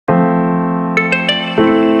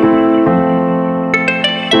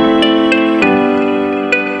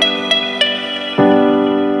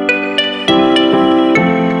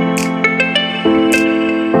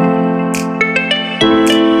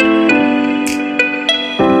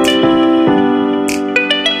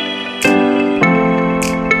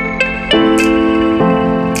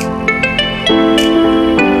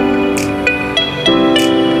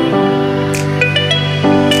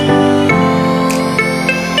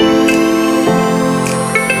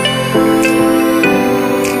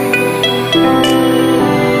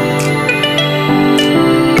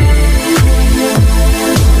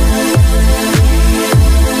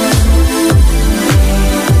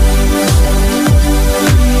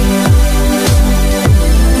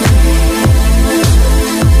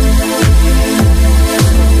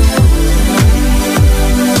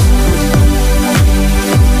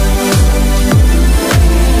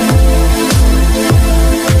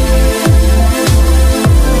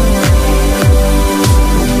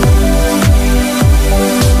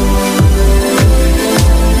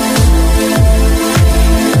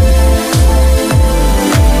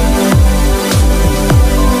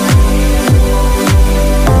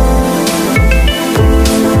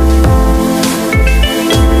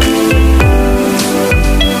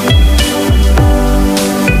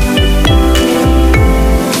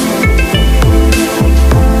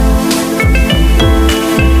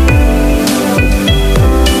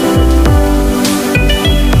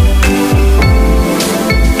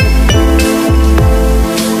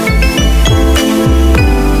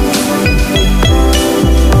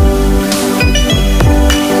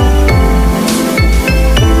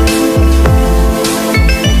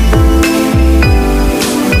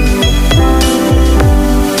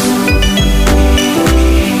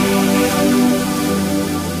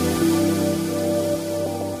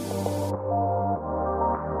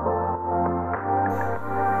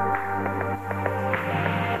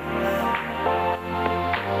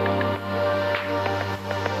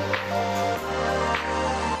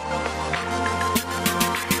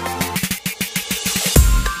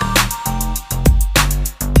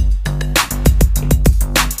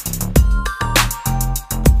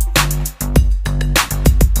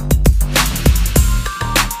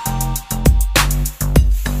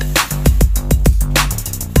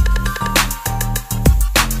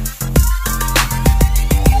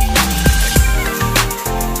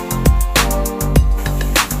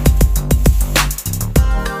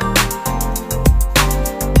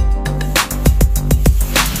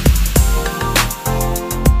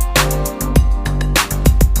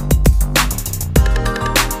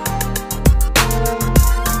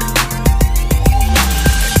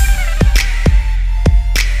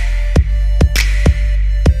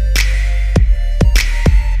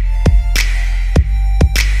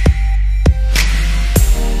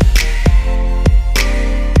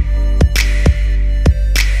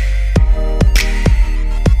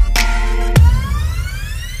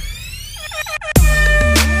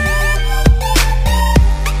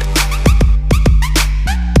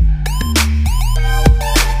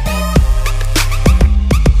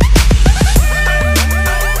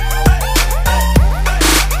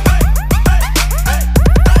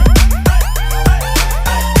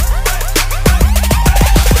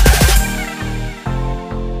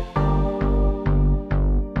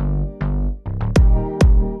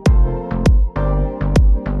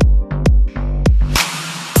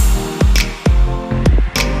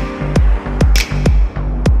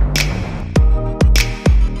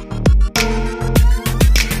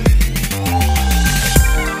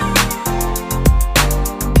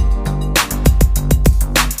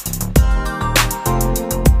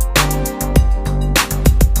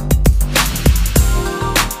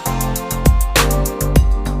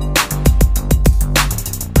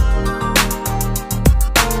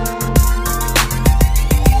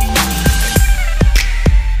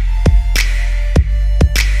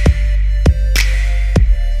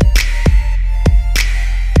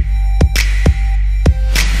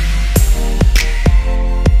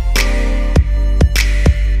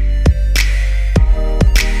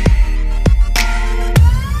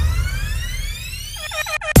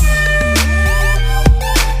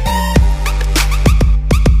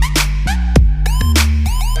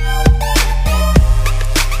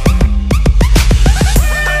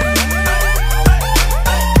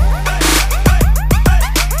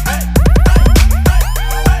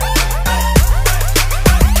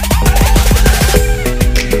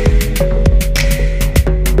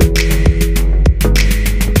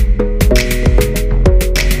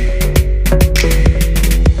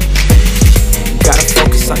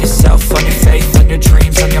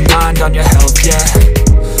your mind on your health, yeah.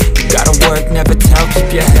 You gotta work, never tell,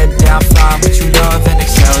 keep your head down, find what you love and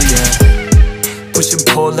excel, yeah. Push and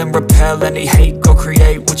pull and repel any hate, go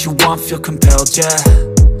create what you want, feel compelled, yeah.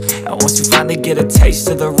 And once you finally get a taste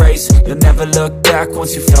of the race, you'll never look back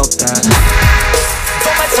once you felt that.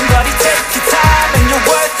 Don't let somebody take your time and your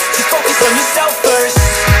worth, just focus on yourself first.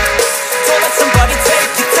 Don't let somebody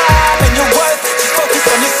take your time and your worth, just focus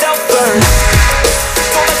on yourself first.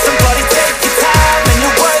 Don't let somebody take your time and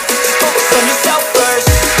your worth, just focus on yourself first.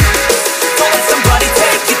 Don't let somebody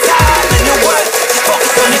take your time and your worth, just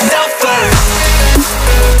focus on yourself first.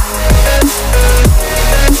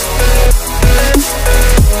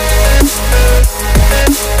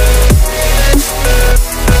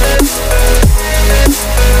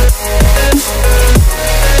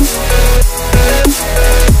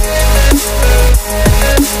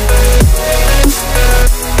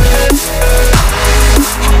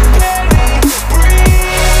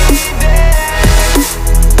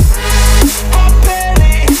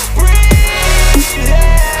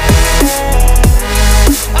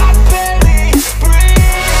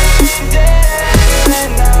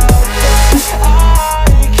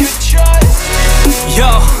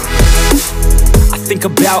 Think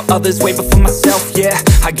about others way before myself, yeah.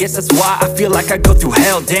 I guess that's why I feel like I go through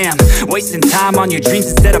hell, damn. Wasting time on your dreams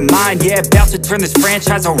instead of mine, yeah. About to turn this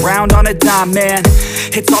franchise around on a dime, man.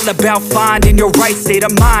 It's all about finding your right state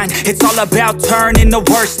of mind. It's all about turning the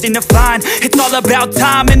worst into fine. It's all about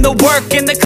time and the work and the